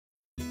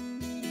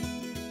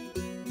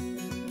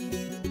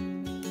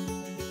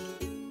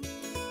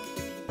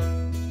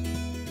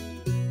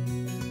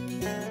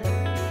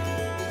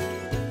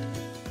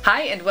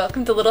Hi and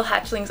welcome to Little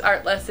Hatchlings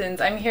Art Lessons.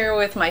 I'm here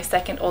with my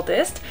second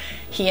oldest.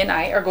 He and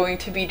I are going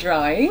to be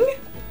drawing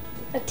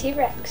a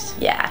T-Rex.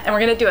 Yeah, and we're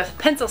going to do a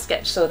pencil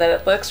sketch so that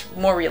it looks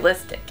more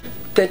realistic.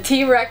 The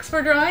T-Rex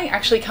we're drawing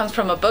actually comes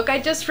from a book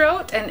I just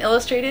wrote and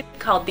illustrated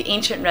called The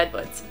Ancient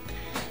Redwoods.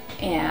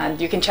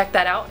 And you can check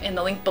that out in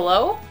the link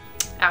below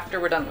after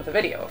we're done with the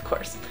video, of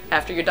course.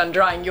 After you're done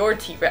drawing your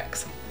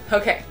T-Rex.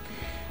 Okay,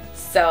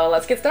 so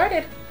let's get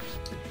started.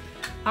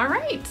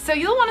 Alright, so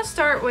you'll want to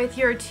start with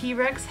your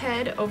T-Rex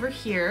head over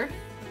here,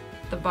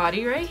 the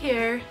body right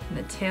here, and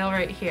the tail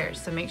right here.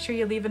 So make sure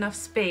you leave enough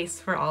space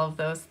for all of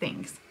those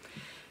things.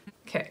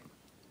 Okay,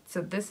 so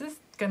this is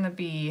going to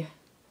be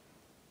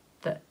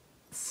the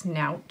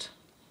snout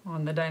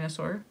on the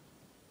dinosaur.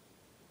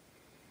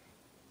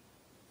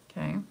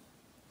 Okay.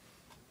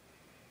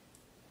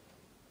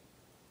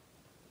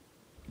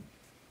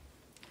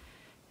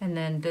 And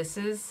then this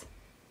is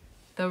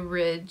the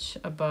ridge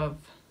above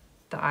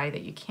the eye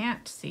that you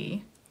can't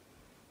see.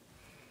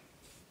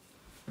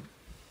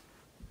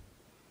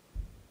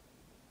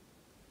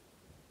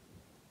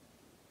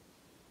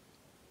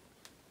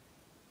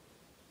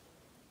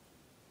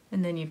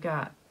 And then you've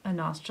got a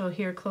nostril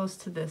here close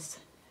to this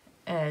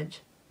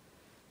edge,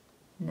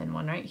 and then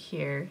one right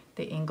here.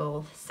 They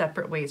angle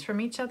separate ways from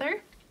each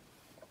other.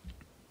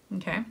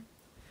 Okay.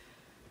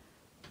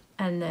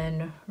 And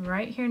then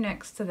right here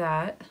next to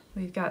that,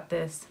 we've got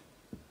this,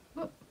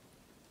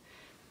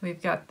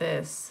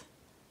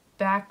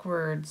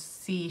 backwards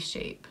C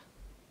shape.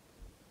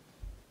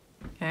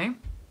 Okay.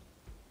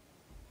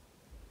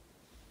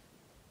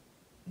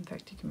 In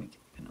fact, you can make it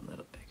even a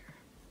little bigger.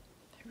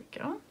 There we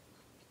go.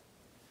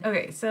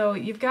 Okay, so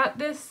you've got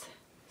this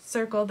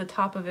circle, the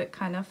top of it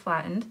kind of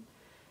flattened,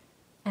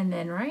 and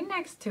then right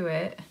next to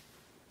it,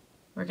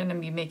 we're going to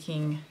be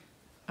making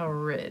a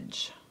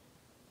ridge.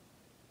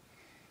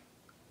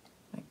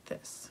 Like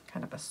this,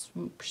 kind of a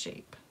swoop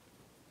shape.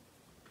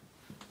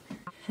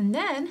 And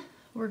then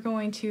we're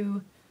going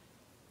to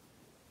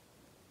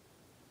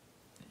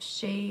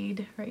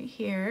shade right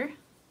here,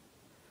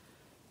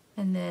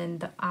 and then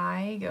the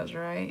eye goes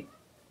right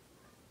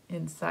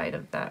inside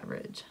of that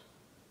ridge.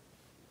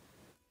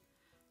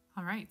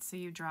 All right, so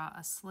you draw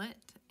a slit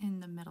in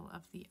the middle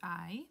of the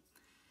eye,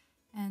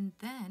 and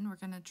then we're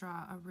going to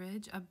draw a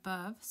ridge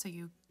above, so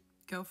you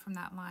go from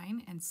that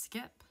line and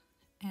skip,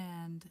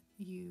 and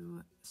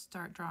you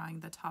start drawing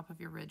the top of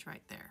your ridge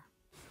right there.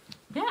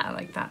 Yeah,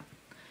 like that.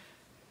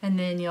 And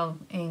then you'll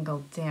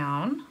angle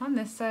down on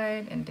this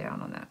side and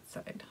down on that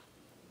side.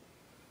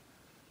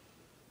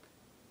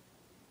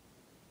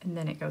 And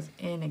then it goes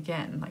in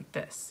again like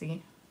this,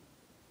 see?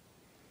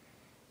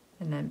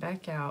 And then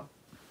back out.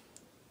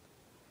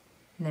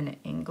 And then it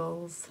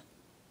angles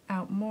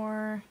out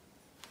more.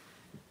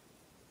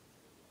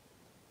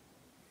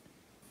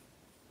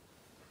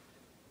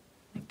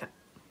 Like that.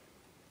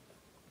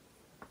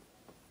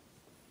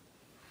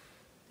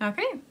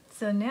 Okay,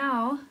 so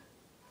now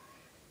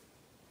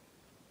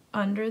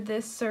under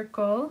this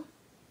circle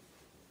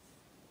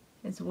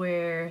is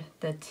where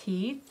the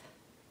teeth,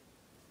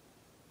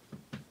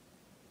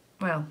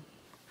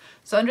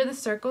 so under the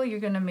circle you're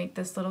going to make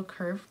this little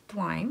curved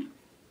line,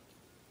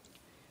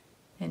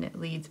 and it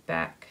leads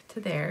back to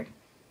there,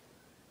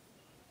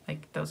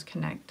 like those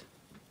connect.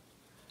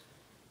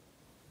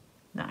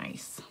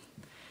 Nice.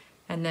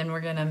 And then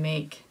we're going to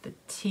make the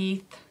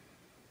teeth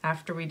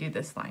after we do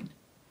this line.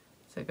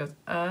 So it goes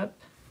up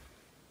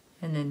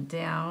and then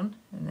down,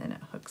 and then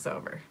it hooks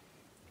over.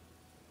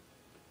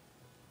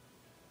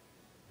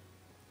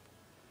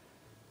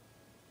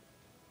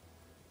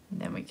 And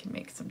then we can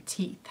make some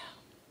teeth.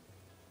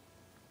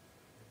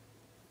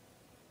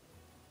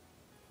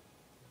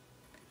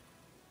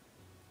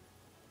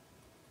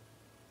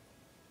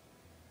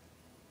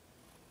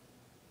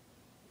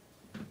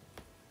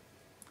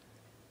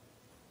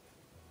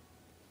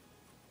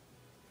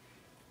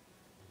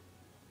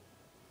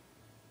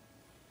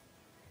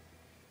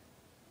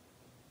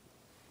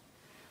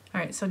 All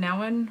right, so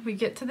now when we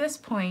get to this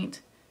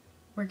point,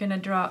 we're going to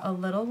draw a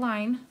little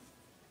line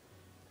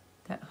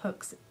that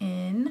hooks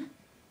in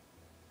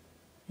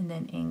and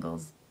then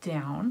angles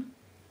down.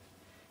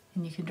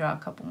 And you can draw a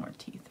couple more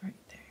teeth right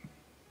there.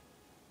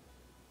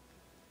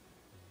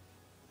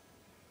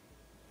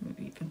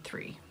 Maybe even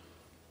 3.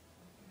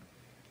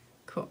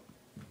 Cool.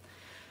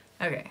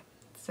 Okay,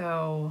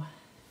 so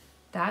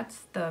that's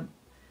the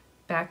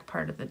back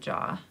part of the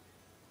jaw.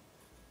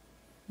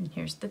 And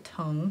here's the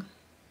tongue.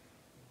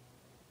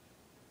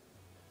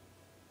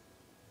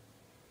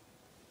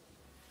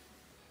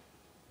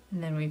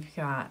 And then we've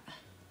got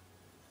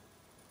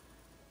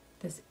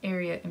this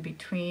area in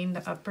between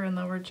the upper and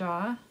lower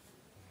jaw.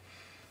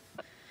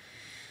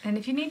 And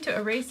if you need to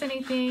erase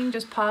anything,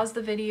 just pause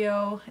the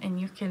video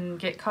and you can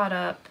get caught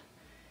up.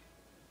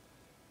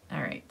 All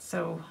right,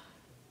 so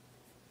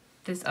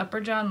this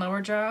upper jaw and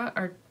lower jaw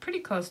are pretty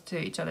close to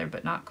each other,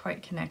 but not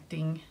quite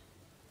connecting.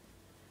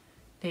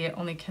 They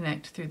only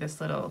connect through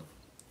this little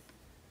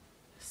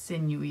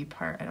sinewy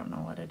part. I don't know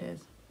what it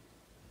is.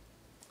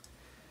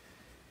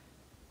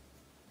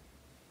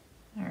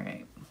 All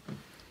right,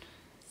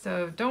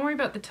 So don't worry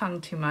about the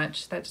tongue too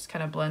much. That just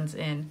kind of blends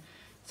in.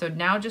 So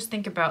now just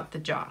think about the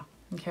jaw,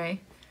 okay?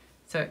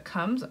 So it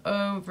comes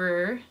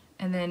over,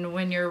 and then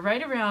when you're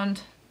right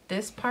around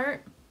this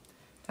part,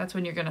 that's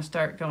when you're gonna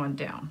start going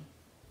down.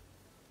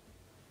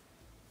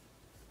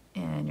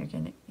 And you're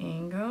gonna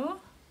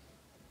angle.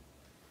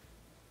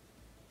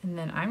 And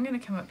then I'm gonna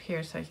come up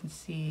here so I can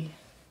see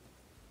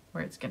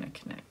where it's gonna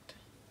connect.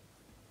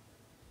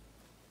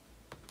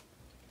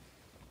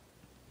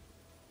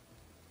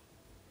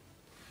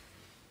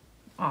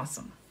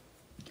 Awesome.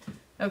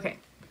 Okay,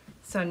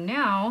 so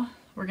now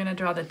we're gonna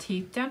draw the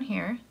teeth down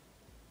here.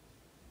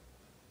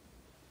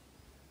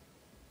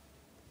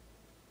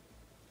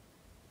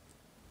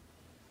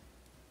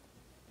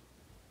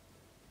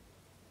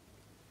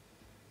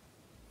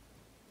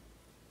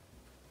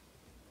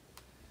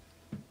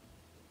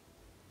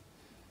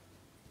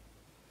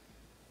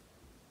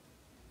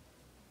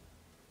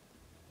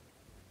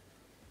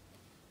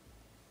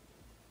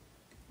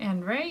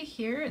 And right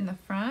here in the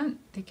front,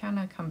 they kind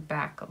of come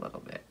back a little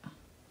bit.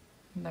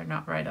 They're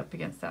not right up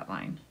against that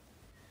line.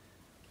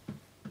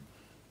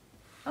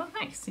 Oh,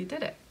 nice, you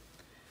did it.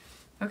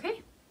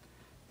 Okay,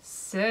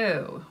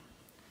 so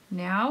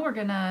now we're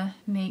gonna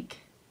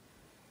make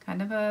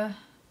kind of a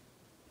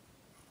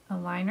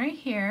line right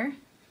here,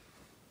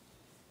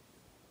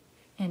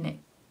 and it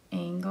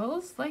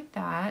angles like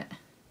that.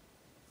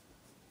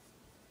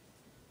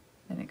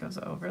 Then it goes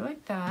over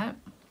like that,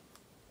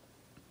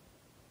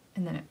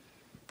 and then it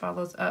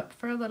follows up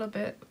for a little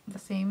bit, the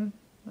same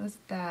as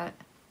that,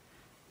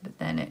 but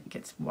then it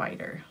gets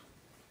wider.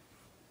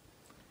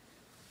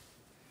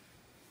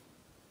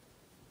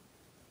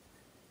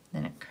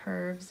 Then it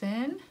curves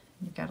in,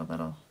 you've got a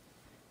little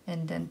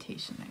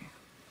indentation there.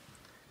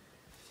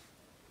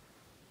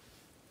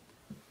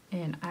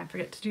 And I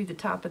forget to do the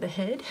top of the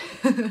head.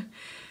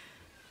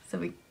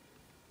 So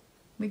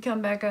we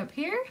come back up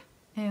here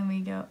and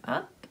we go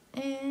up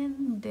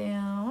and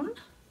down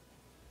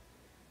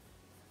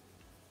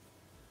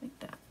like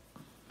that.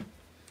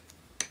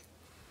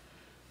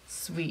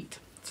 Sweet.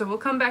 So we'll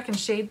come back and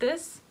shade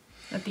this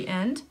at the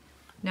end.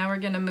 Now we're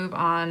gonna move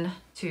on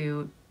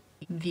to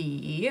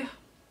the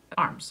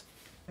arms.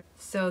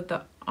 So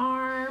the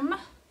arm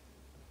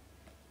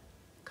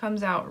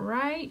comes out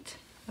right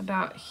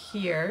about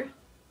here.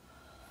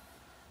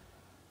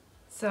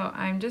 So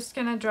I'm just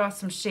gonna draw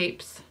some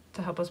shapes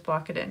to help us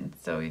block it in.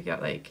 So we've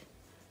got like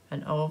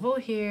an oval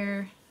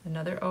here,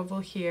 another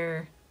oval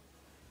here,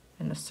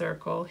 and a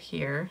circle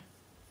here.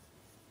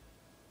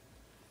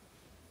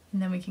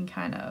 And then we can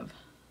kind of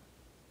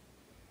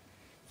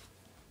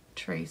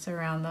trace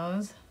around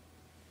those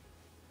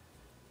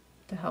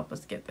to help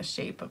us get the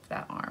shape of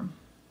that arm.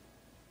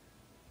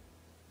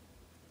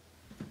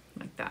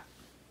 Like that.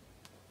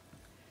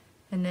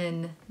 And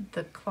then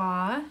the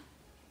claw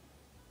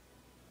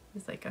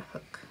is like a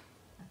hook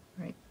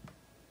right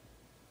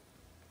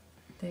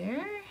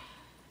there,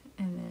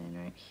 and then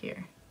right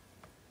here.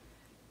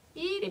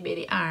 Itty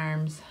bitty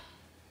arms.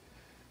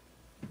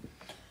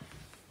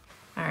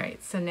 All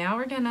right, so now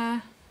we're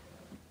gonna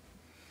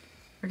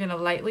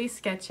lightly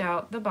sketch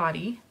out the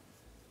body.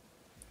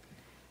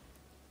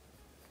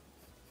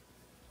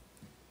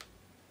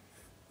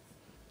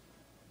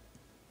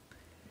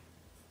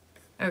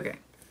 Okay,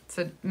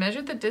 so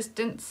measure the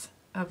distance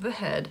of the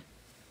head,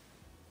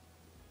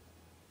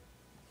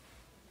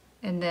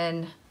 and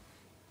then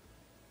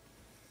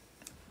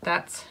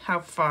that's how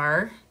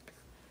far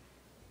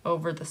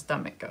over the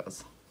stomach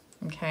goes,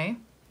 okay?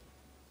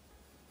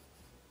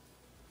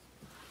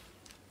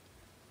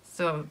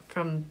 So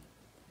from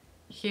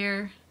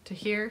here to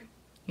here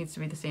needs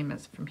to be the same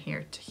as from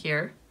here to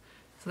here.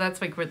 So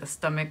that's like where the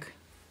stomach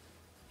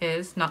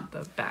is, not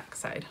the back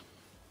side.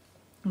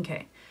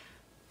 Okay,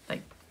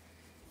 like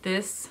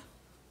this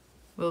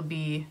will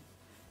be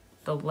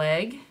the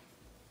leg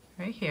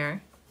right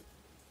here.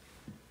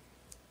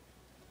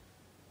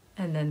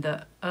 And then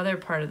the other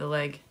part of the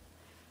leg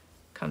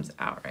comes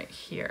out right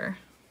here.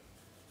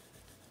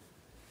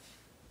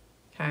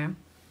 Okay.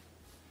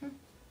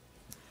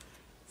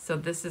 So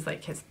this is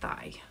like his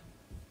thigh.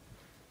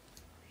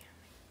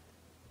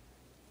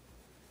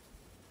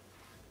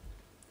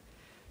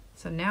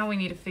 So now we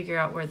need to figure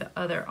out where the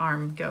other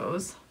arm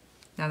goes,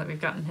 now that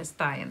we've gotten his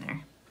thigh in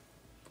there.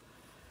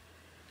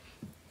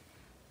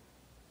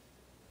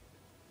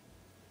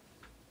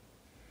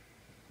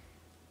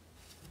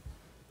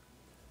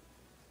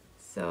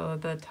 So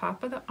the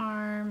top of the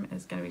arm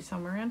is going to be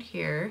somewhere around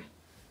here.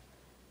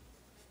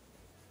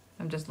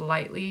 I'm just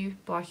lightly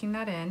blocking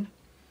that in.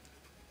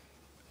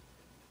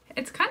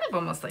 It's kind of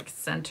almost like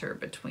center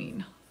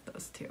between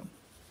those two.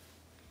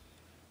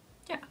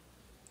 Yeah.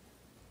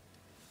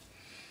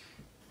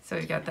 So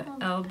we got the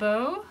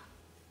elbow.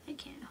 I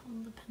can't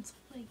hold the pencil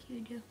like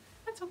you do.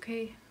 That's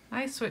okay.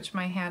 I switch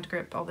my hand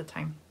grip all the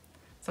time.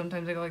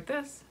 Sometimes I go like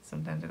this,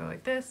 sometimes I go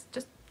like this.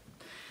 Just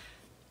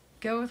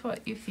go with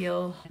what you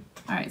feel.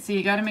 All right, so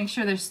you got to make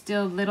sure there's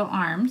still little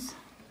arms.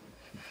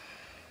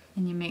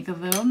 And you make a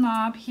little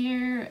knob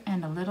here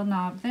and a little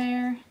knob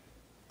there.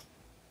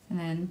 And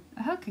then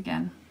a hook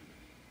again.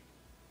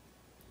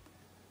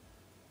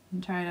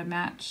 and try to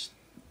match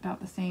about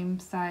the same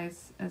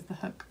size as the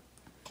hook,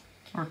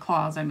 or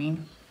claws, I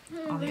mean,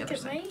 on the other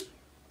side. Me.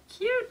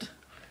 Cute.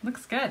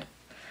 Looks good.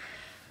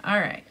 All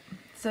right,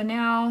 so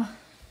now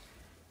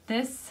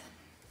this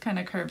kind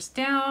of curves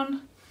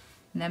down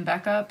and then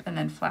back up and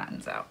then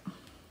flattens out.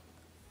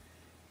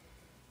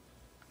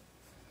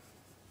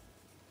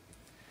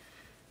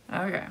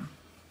 Okay.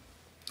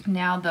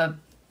 Now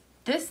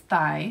this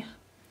thigh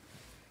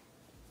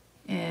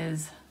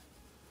is,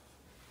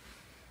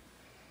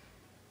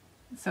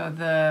 so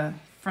the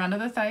front of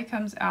the thigh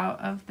comes out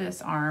of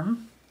this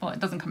arm. Well, it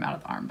doesn't come out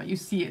of the arm, but you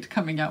see it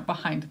coming out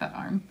behind that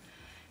arm.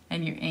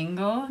 And you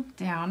angle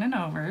down and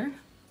over.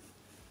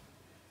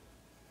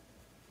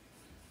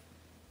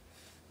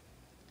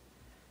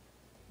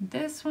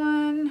 This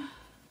one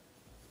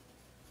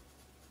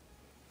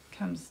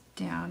comes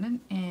down and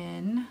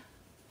in.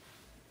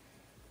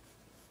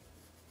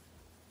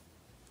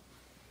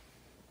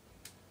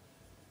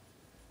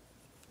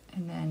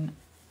 And then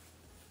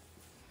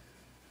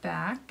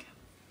back.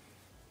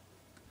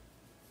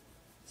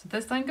 So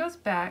this line goes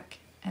back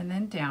and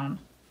then down.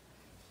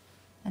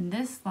 And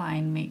this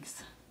line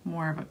makes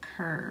more of a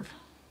curve.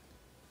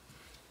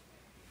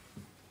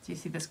 Do you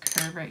see this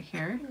curve right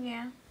here?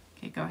 Yeah.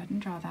 Okay, go ahead and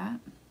draw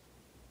that.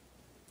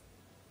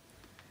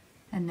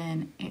 And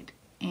then it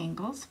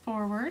angles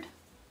forward.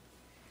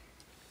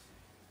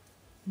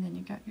 And then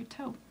you got your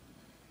toe.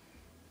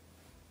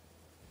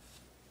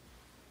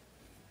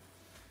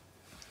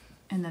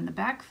 And then the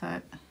back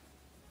foot is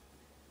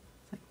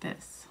like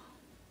this.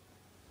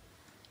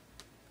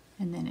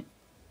 And then it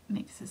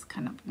makes this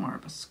kind of more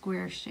of a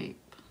square shape.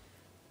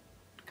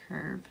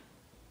 Curve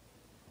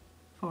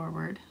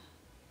forward.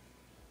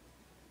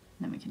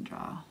 And then we can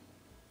draw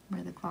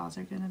where the claws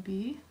are going to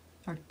be,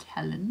 or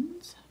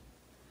talons,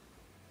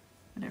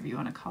 whatever you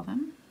want to call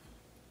them.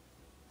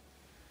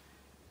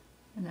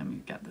 And then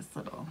we've got this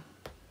little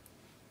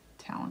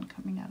talon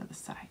coming out of the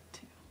side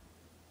too.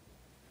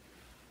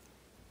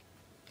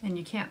 And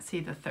you can't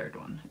see the third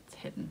one, it's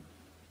hidden.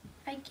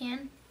 I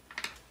can.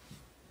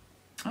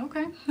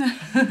 Okay,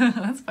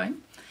 that's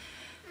fine.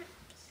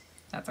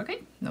 That's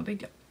okay, no big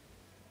deal.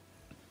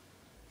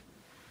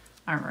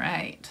 All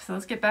right, so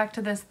let's get back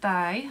to this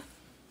thigh.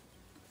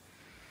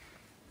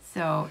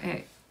 So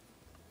it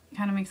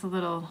kind of makes a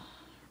little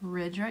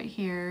ridge right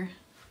here,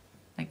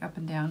 like up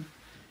and down.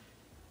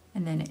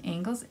 And then it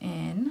angles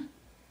in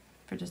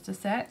for just a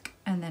sec,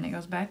 and then it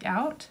goes back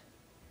out.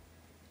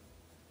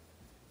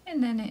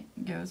 And then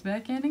it goes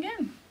back in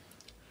again.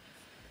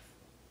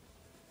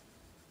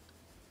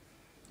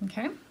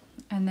 Okay,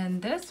 and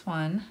then this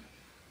one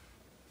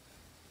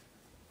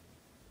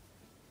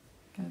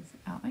goes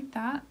out like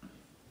that.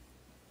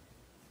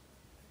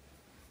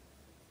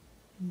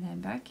 And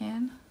then back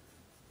in.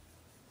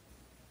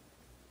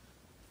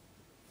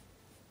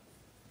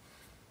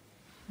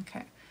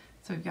 Okay,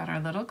 so we've got our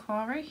little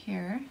claw right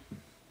here.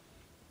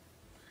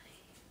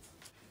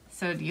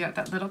 So you got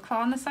that little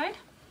claw on the side?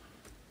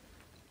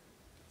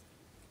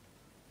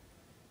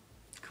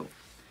 Cool.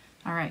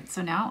 All right,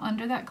 so now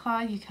under that claw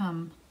you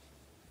come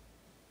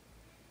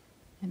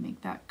and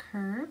make that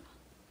curve,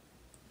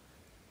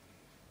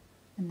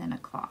 and then a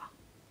claw.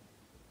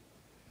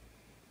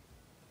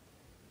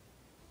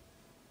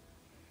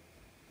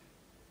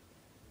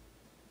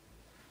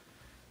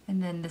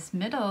 And then this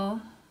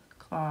middle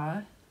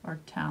claw or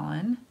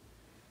talon,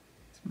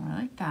 it's more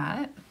like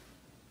that,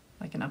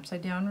 like an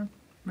upside down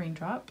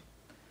raindrop.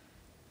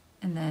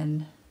 And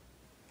then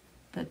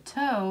the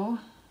toe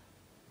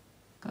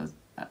goes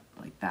up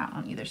like that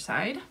on either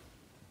side.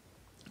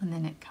 And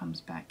then it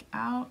comes back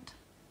out.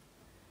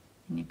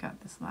 And you've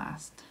got this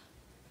last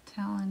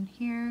talon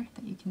here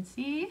that you can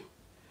see.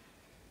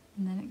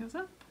 And then it goes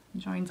up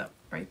and joins up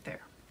right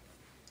there.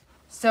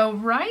 So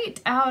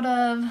right out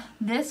of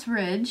this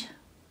ridge,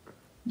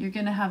 you're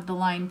gonna have the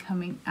line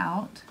coming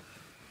out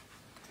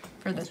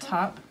for the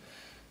top.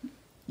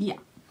 Yeah.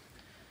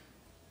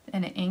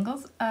 And it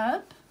angles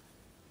up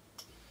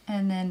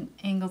and then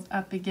angles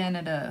up again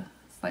at a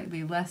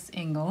slightly less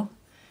angle.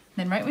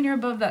 Then right when you're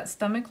above that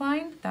stomach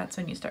line, that's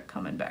when you start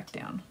coming back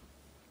down.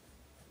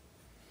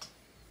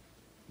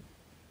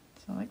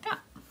 So like that.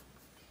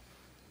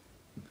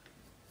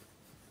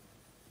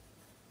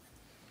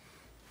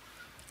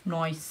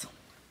 Nice.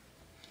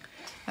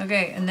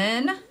 Okay, and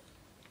then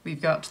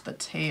we've got the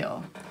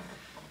tail.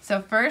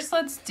 So first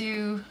let's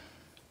do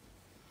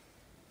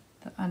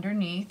the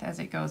underneath as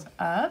it goes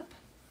up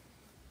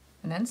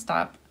and then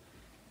stop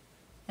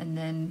and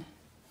then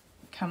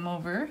come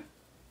over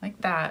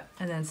like that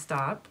and then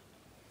stop.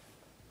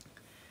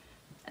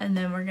 And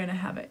then we're gonna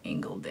have it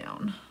angle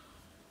down.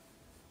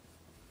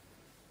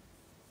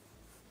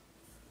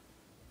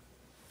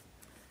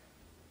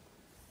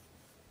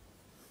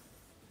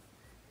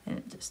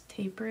 And just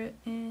taper it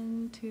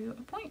into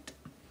a point.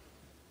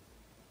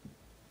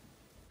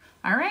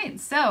 All right,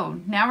 so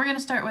now we're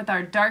gonna start with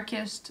our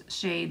darkest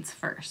shades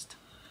first.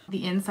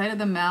 The inside of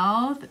the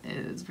mouth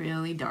is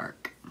really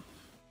dark.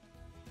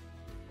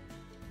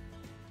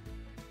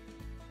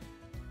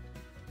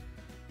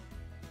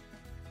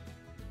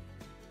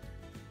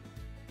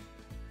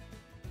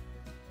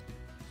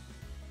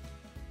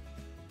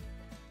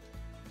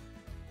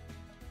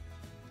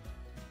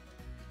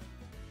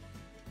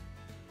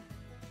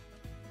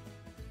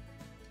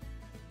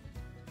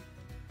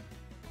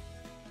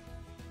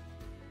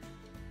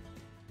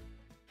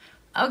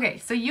 Okay,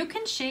 so you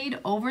can shade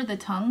over the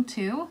tongue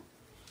too.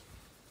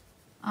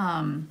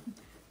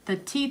 The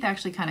teeth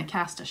actually kind of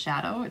cast a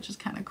shadow, which is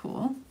kind of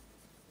cool.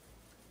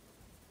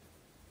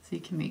 So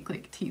you can make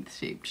like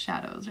teeth-shaped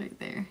shadows right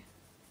there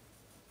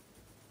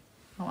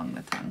along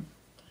the tongue.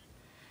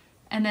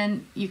 And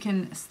then you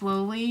can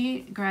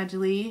slowly,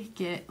 gradually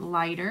get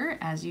lighter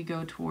as you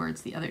go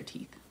towards the other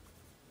teeth.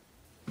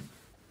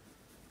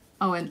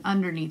 Oh, and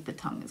underneath the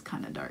tongue is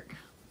kind of dark.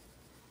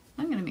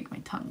 I'm gonna make my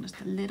tongue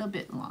just a little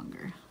bit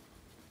longer.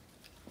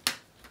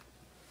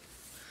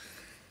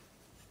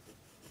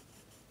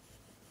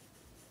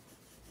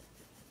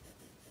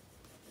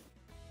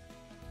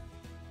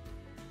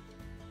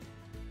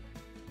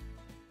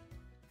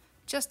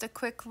 Just a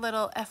quick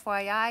little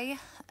FYI,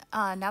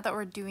 now that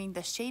we're doing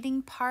the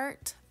shading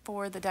part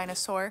for the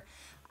dinosaur,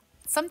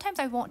 sometimes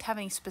I won't have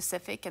any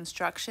specific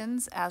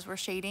instructions as we're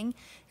shading,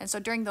 and so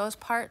during those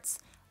parts,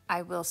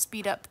 I will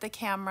speed up the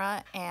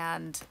camera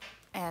and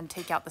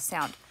take out the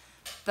sound.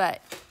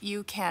 But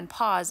you can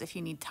pause if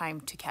you need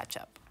time to catch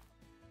up.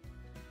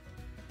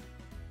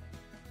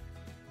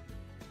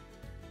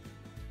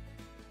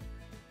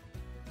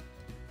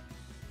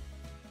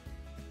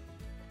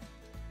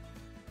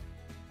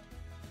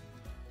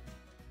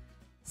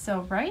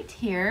 So right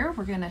here,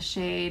 we're gonna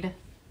shade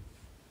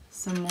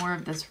some more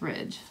of this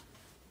ridge.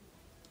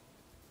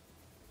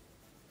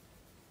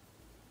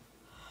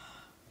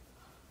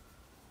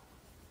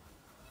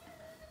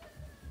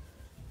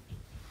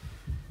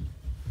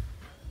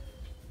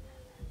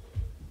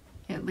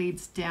 It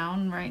leads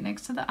down right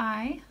next to the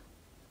eye.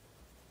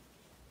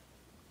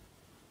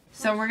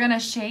 So we're gonna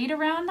shade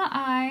around the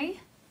eye,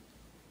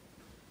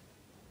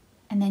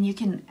 and then you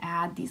can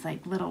add these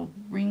like little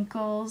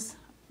wrinkles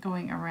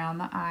going around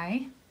the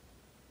eye.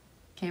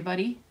 Okay,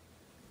 buddy?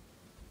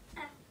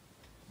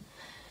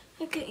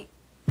 Okay.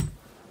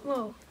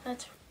 Whoa,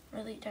 that's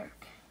really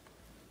dark.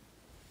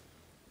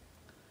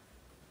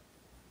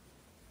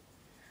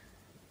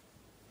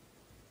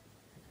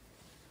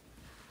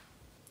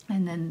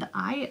 And then the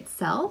eye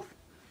itself,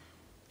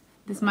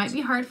 this might be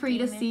hard for you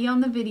to see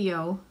on the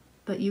video,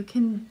 but you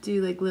can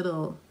do like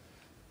little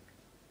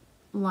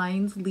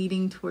lines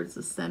leading towards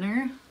the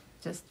center,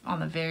 just on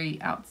the very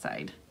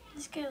outside.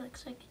 This guy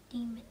looks like a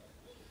demon.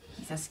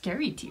 He's a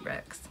scary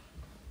T-Rex.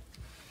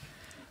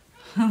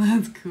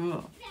 That's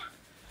cool.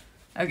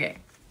 Okay,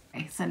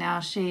 so now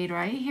shade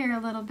right here a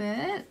little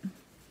bit.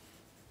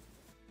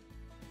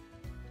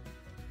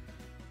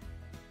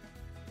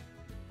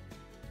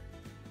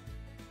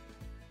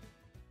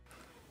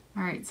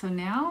 All right, so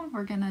now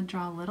we're gonna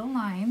draw little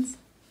lines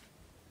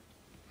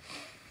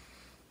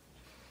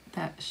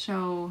that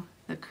show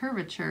the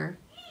curvature,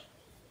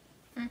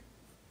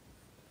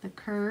 the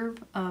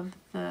curve of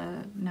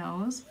the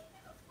nose.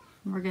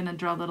 We're gonna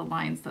draw little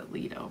lines that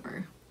lead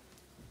over.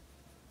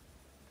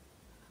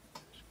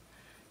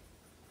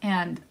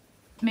 And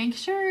make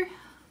sure,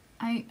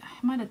 I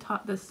might have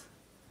taught this,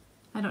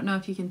 I don't know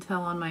if you can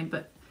tell on mine,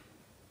 but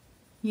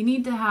you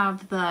need to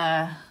have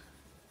the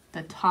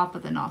top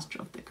of the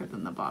nostril thicker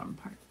than the bottom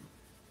part.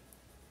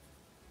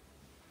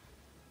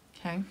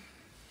 Okay.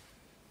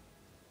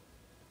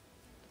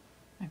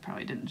 I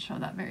probably didn't show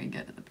that very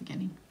good at the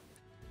beginning.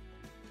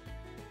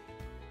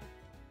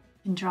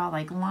 You can draw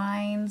like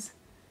lines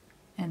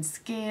and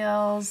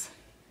scales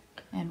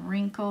and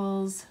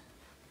wrinkles.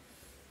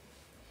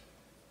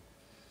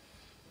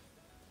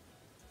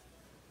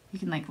 You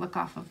can like look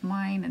off of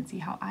mine and see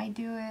how I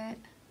do it.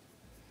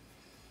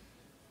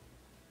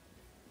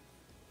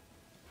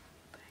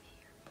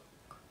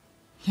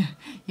 Yeah,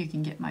 you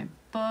can get my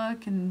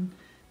book and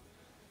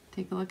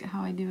take a look at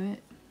how I do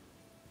it.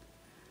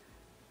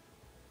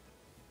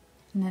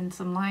 And then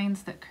some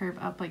lines that curve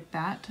up like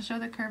that to show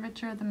the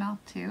curvature of the mouth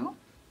too.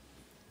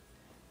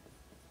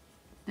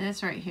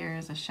 This right here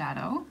is a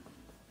shadow.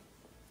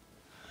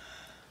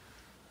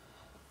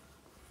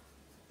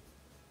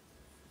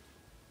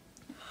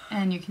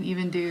 And you can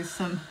even do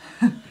some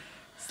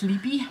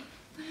sleepy.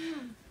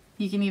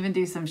 You can even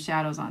do some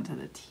shadows onto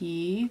the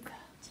teeth.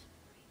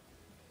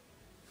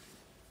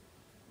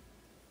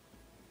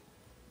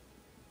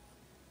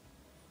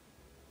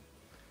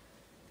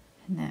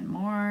 And then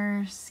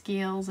more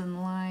scales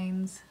and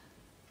lines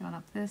going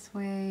up this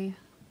way.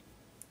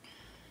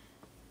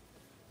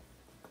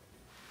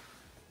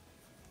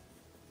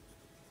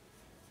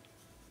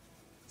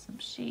 Some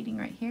shading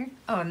right here.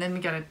 Oh, and then we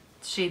gotta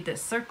shade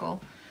this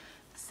circle.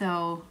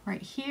 So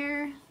right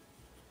here,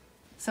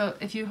 so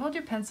if you hold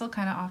your pencil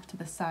kind of off to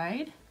the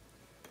side,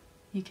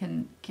 you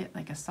can get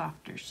like a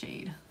softer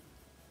shade,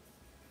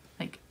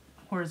 like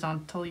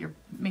horizontal.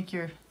 Make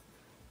your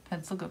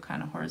pencil go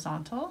kind of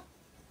horizontal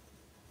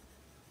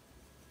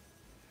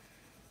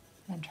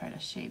and try to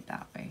shade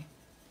that way.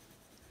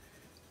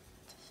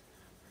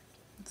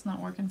 It's not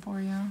working for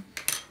you.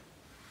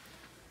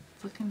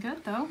 It's looking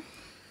good though.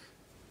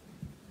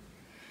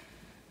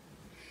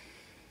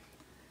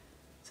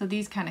 So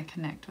these kind of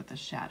connect with the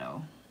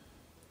shadow.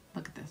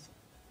 Look at this.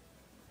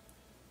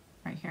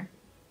 Right here.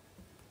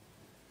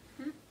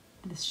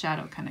 This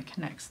shadow kind of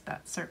connects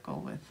that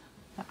circle with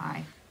the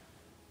eye.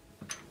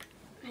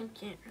 I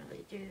can't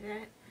really do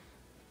that.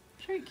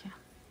 Sure you can.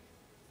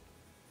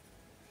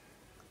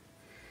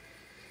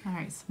 All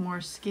right, some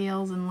more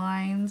scales and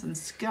lines and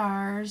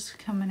scars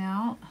coming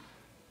out.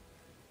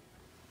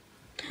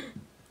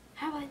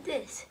 How about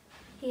this?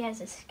 He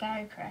has a scar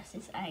across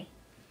his eye.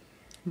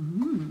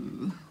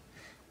 Ooh.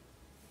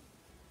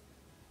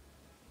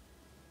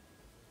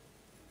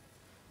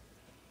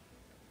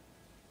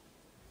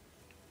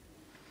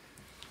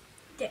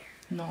 There.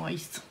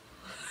 Nice.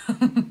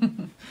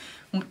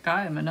 What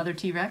got him? Another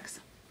T-Rex?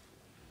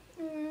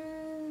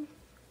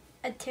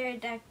 A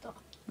pterodactyl.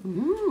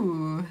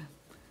 Ooh.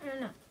 I don't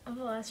know. A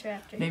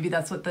velociraptor. Maybe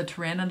that's what the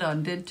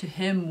Pteranodon did to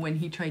him when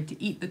he tried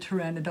to eat the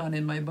Pteranodon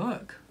in my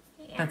book.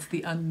 Yeah. That's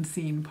the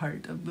unseen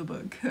part of the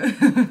book.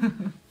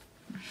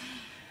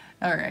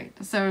 All right,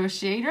 so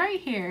shade right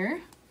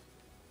here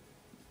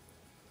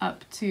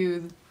up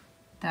to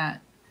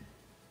that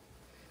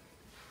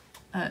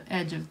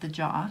edge of the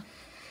jaw.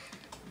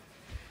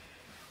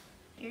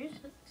 Yours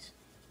looks...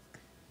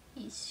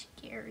 He's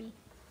scary.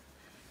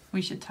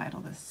 We should title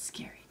this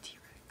Scary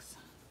T-Rex.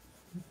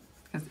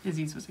 Because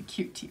Izzy's was a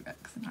cute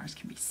T-Rex and ours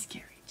can be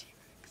Scary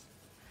T-Rex.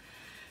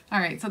 All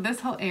right, so this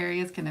whole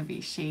area is gonna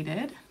be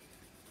shaded.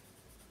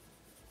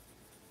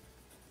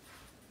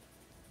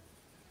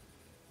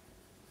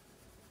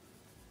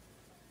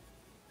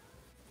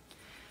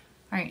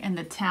 All right, and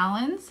the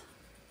talons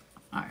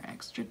are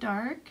extra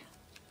dark.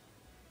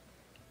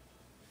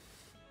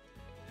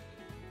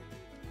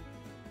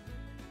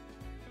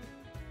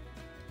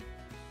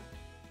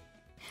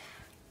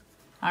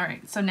 All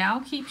right, so now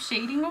keep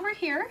shading over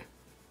here.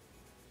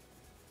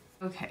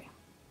 Okay.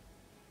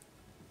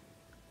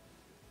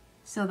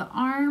 So the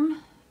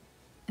arm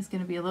is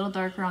going to be a little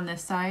darker on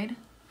this side.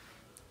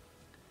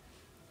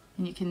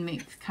 And you can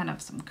make kind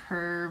of some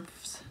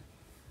curves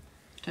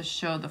to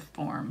show the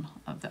form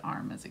of the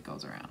arm as it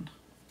goes around.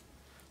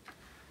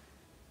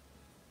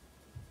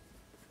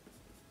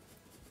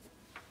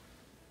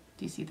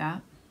 Do you see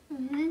that?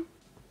 Mm-hmm.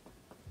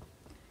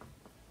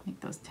 Make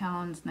those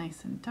talons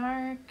nice and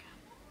dark.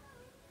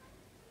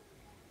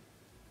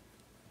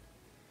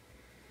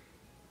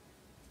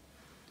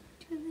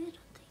 Two little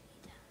tiny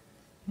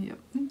down. Yep,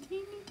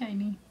 teeny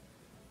tiny.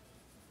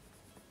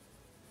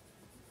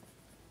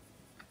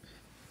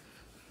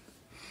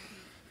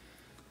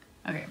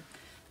 Okay,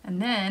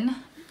 and then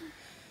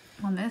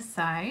on this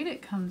side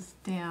it comes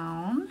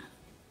down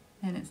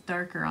and it's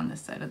darker on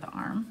this side of the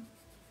arm.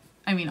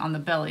 I mean on the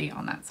belly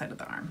on that side of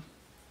the arm.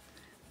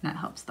 And that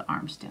helps the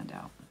arm stand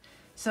out.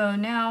 So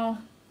now,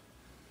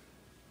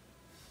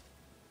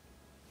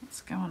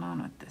 what's going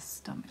on with this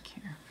stomach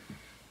here?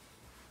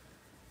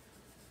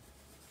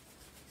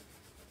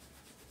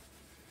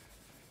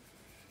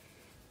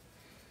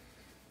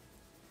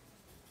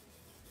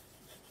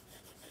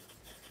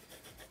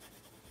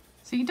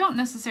 So you don't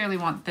necessarily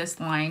want this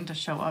line to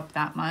show up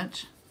that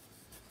much.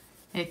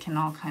 It can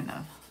all kind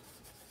of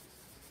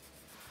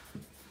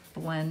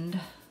blend.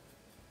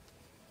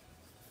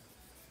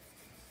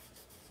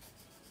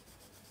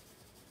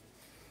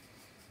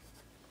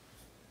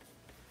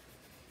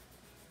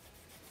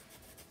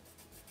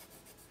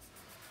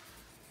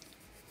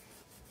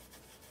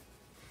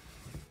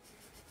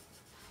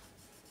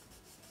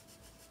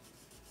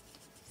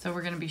 So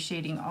we're going to be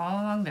shading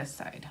all along this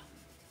side.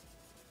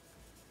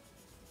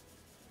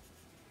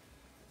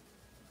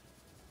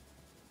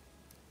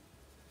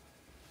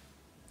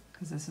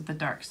 Because this is the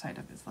dark side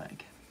of his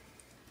leg.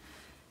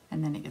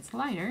 And then it gets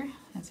lighter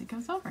as it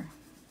goes over.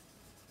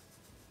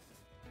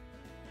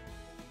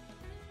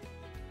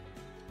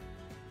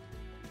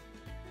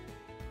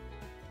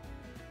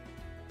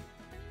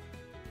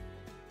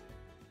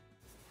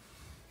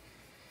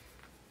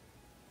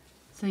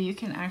 So you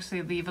can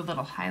actually leave a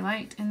little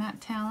highlight in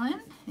that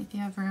talon if you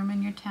have room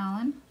in your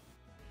talon.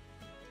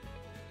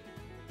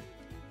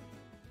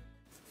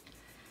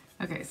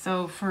 Okay,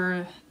 so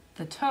for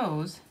the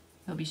toes,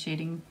 you'll be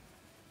shading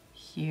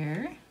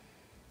here,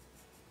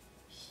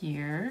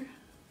 here,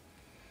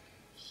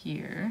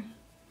 here,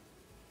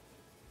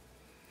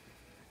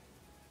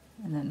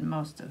 and then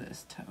most of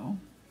this toe.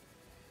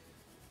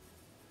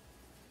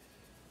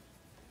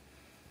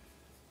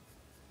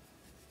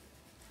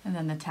 And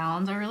then the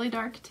talons are really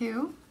dark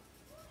too.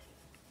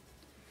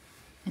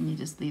 And you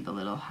just leave a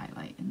little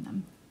highlight in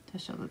them to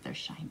show that they're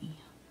shiny.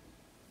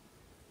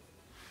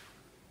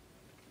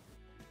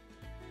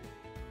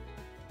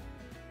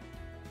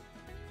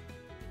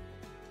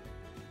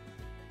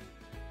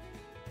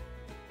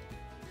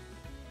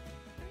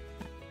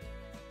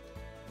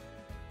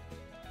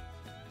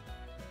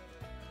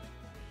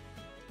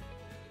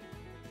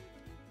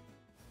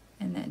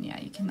 And then yeah,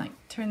 you can like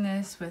turn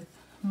this with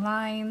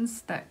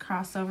lines that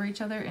cross over each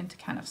other into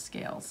kind of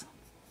scales.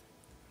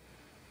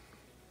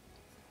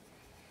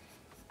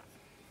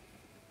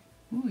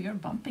 Ooh, you're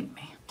bumping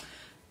me.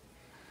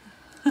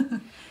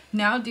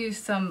 Now do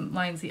some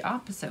lines the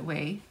opposite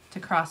way to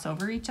cross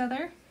over each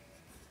other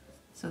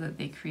so that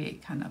they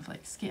create kind of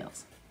like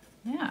scales.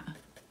 Yeah,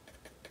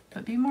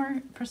 but be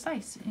more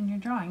precise in your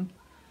drawing.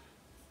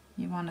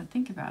 You want to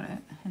think about it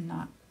and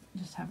not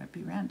just have it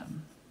be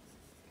random.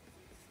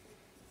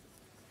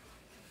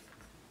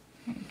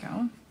 There you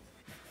go.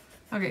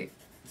 Okay,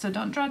 so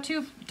don't draw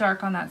too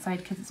dark on that side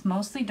because it's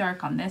mostly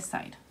dark on this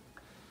side.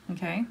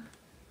 Okay?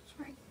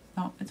 Sorry.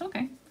 No, it's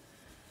okay.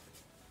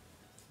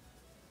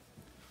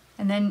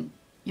 And then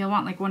you'll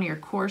want like one of your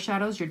core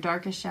shadows, your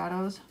darkest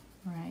shadows,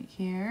 right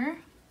here.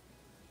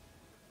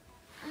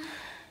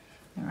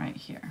 And right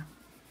here.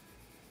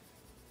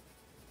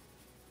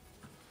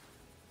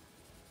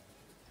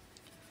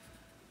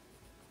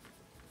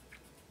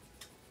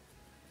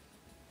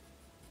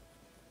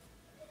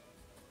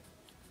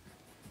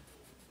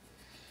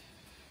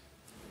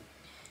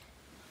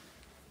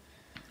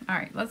 All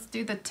right, let's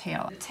do the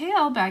tail. The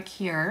tail back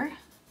here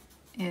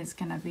is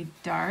gonna be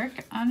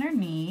dark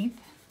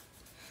underneath,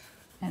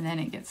 and then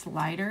it gets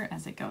lighter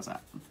as it goes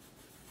up.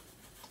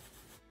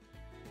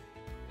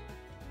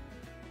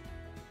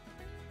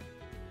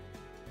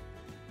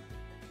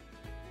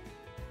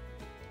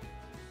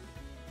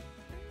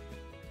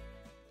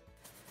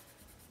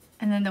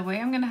 And then the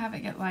way I'm gonna have it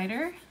get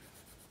lighter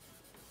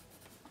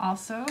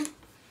also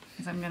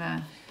is I'm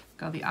gonna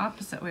go the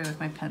opposite way with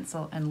my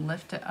pencil and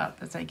lift it up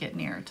as I get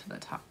nearer to the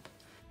top.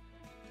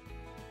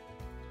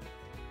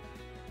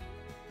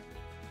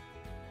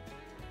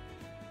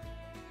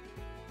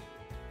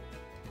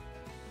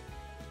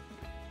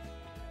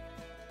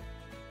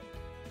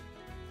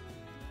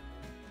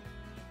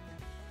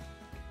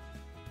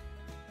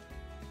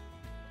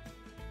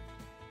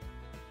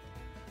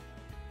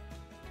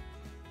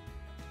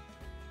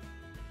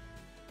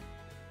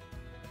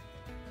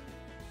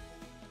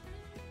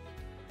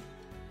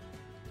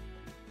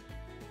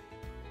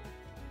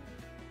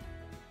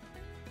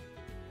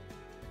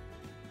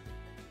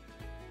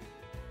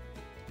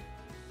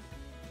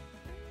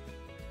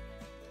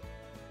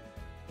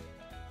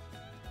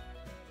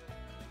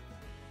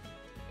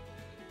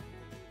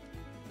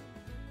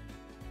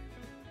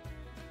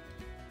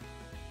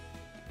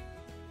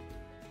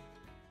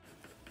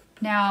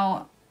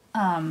 Now,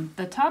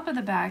 the top of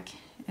the back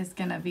is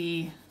gonna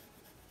be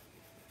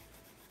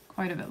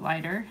quite a bit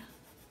lighter.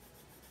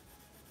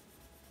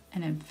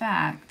 And in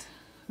fact,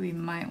 we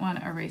might want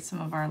to erase some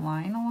of our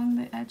line along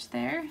the edge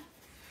there.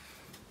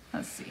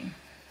 Let's see.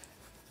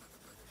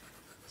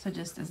 So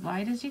just as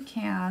light as you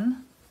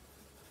can,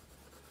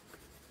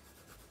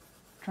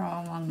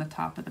 draw along the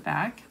top of the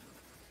back.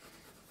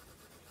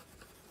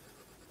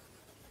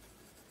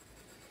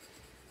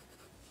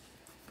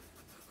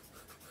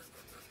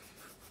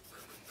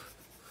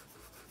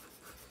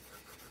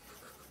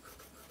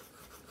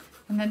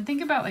 And then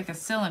think about like a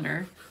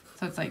cylinder.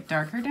 So it's like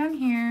darker down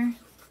here,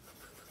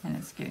 and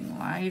it's getting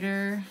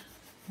lighter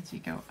as you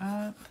go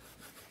up.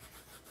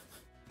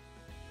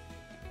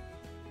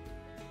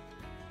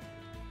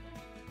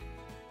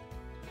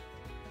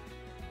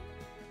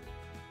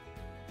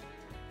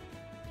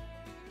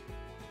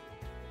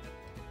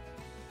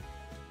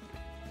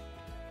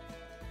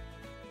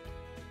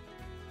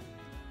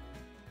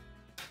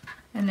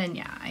 And then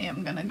yeah, I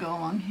am gonna go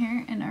along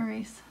here and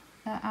erase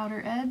that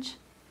outer edge,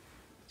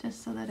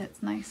 just so that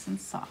it's nice and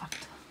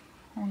soft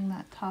along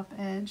that top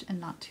edge and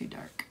not too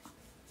dark.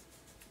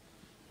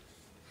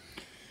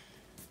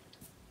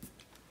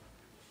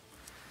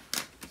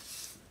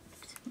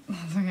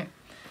 Okay,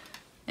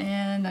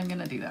 and I'm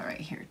gonna do that right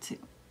here too.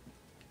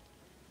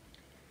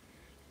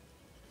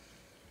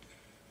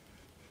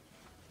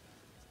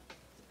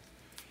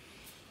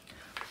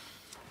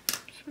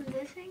 From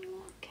this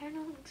angle, it kind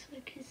of looks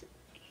like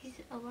he's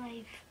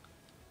alive.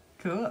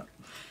 Cool.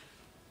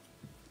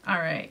 All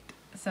right,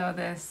 so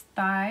this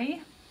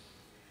thigh,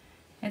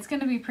 it's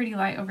gonna be pretty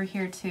light over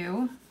here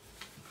too.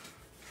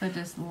 So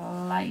just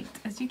light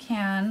as you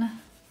can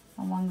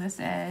along this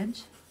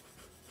edge.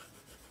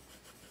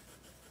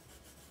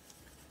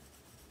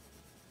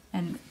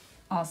 And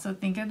also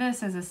think of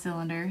this as a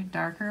cylinder,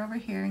 darker over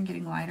here and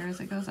getting lighter as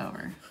it goes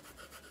over.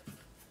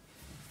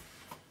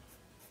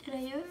 Did I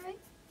do it right?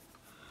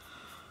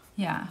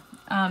 Yeah,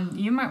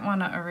 you might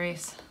want to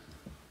erase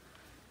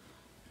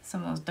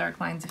some of those dark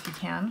lines if you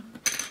can.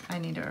 I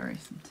need to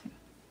erase them too.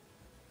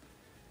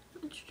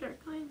 Which dark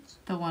lines?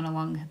 The one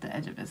along the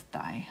edge of his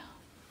thigh.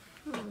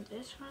 I mean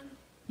this one?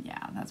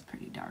 Yeah, that's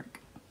pretty dark.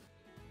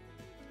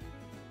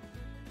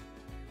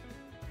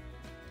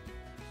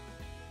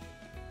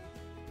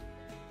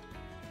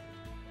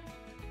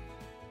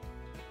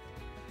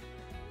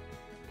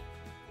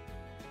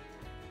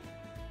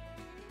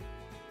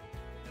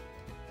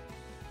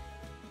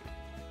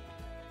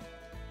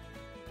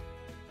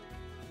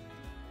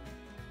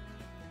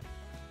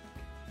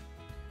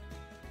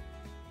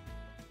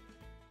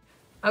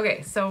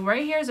 Okay, so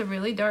right here is a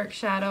really dark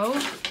shadow.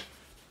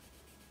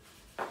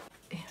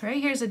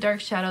 Right here's a dark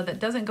shadow that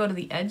doesn't go to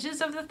the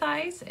edges of the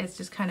thighs. It's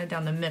just kind of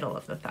down the middle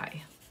of the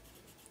thigh.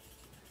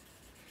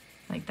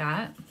 Like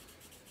that.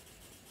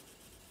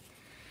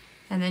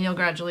 And then you'll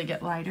gradually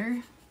get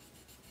lighter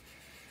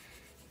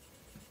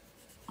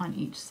on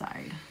each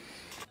side.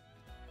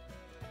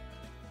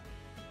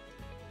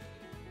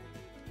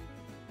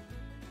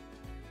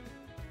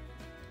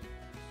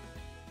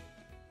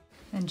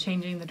 And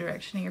changing the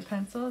direction of your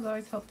pencil is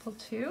always helpful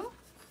too.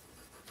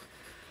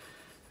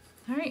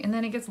 All right, and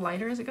then it gets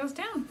lighter as it goes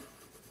down.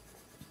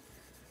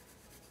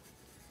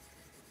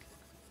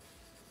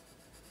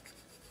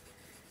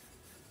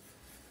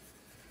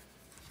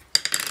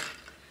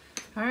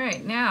 All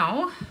right,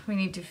 now we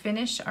need to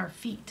finish our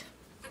feet.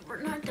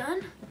 We're not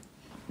done?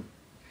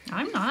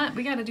 I'm not.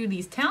 We got to do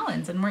these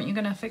talons, and weren't you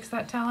going to fix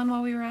that talon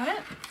while we were at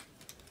it?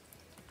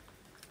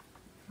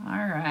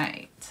 All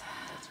right.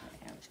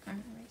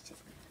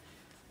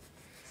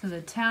 So the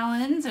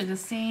talons are the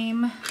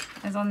same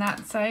as on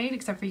that side,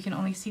 except for you can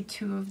only see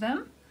 2 of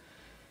them.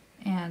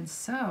 And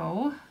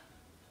so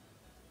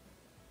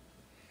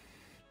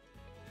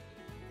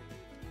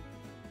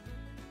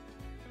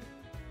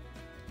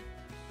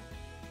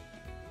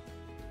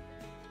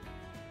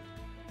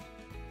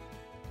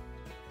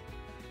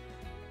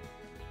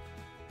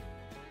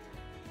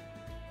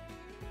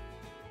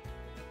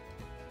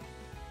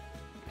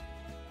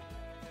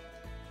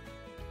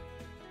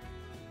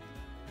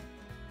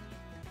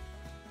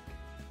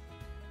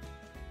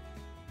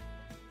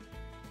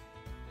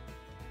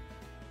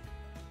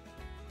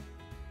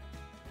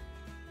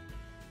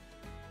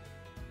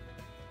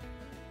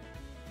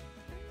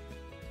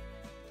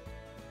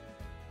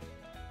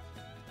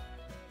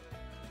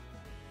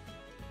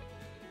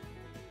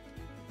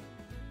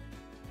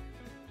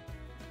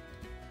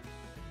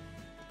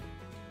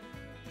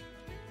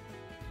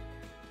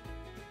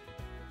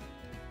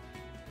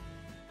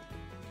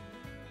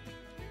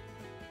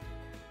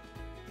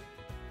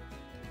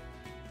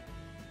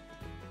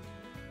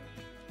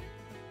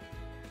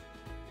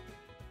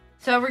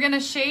we're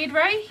gonna shade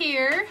right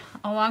here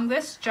along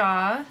this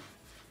jaw.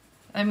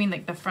 I mean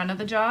like the front of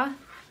the jaw.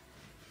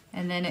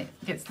 And then it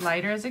gets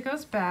lighter as it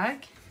goes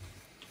back.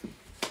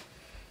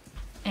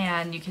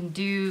 And you can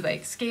do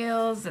like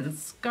scales and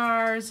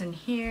scars in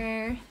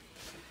here.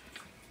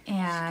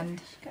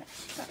 And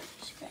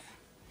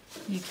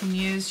you can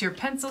use your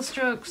pencil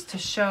strokes to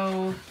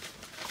show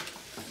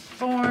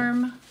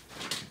form.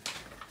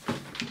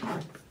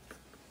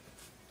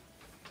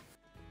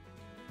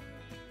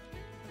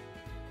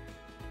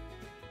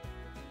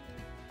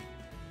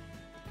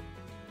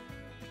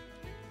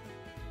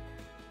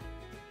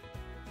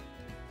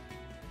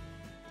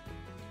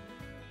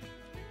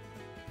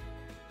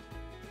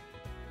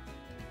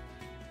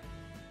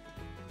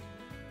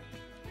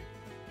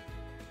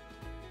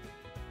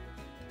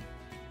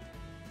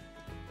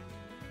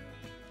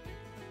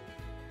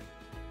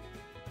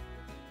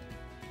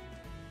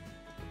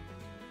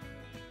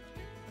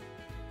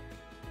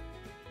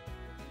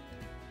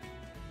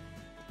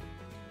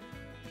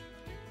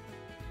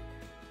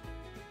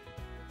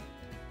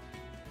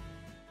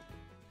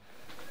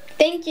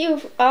 Thank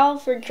you all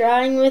for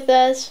drawing with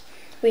us.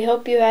 We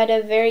hope you had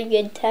a very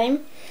good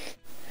time.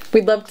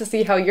 We'd love to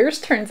see how yours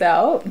turns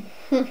out.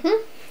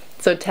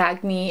 So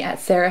tag me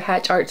at Sarah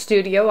Hatch Art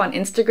Studio on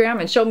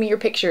Instagram and show me your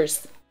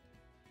pictures.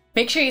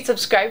 Make sure you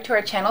subscribe to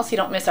our channel so you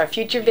don't miss our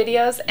future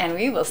videos, and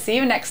we will see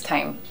you next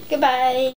time. Goodbye.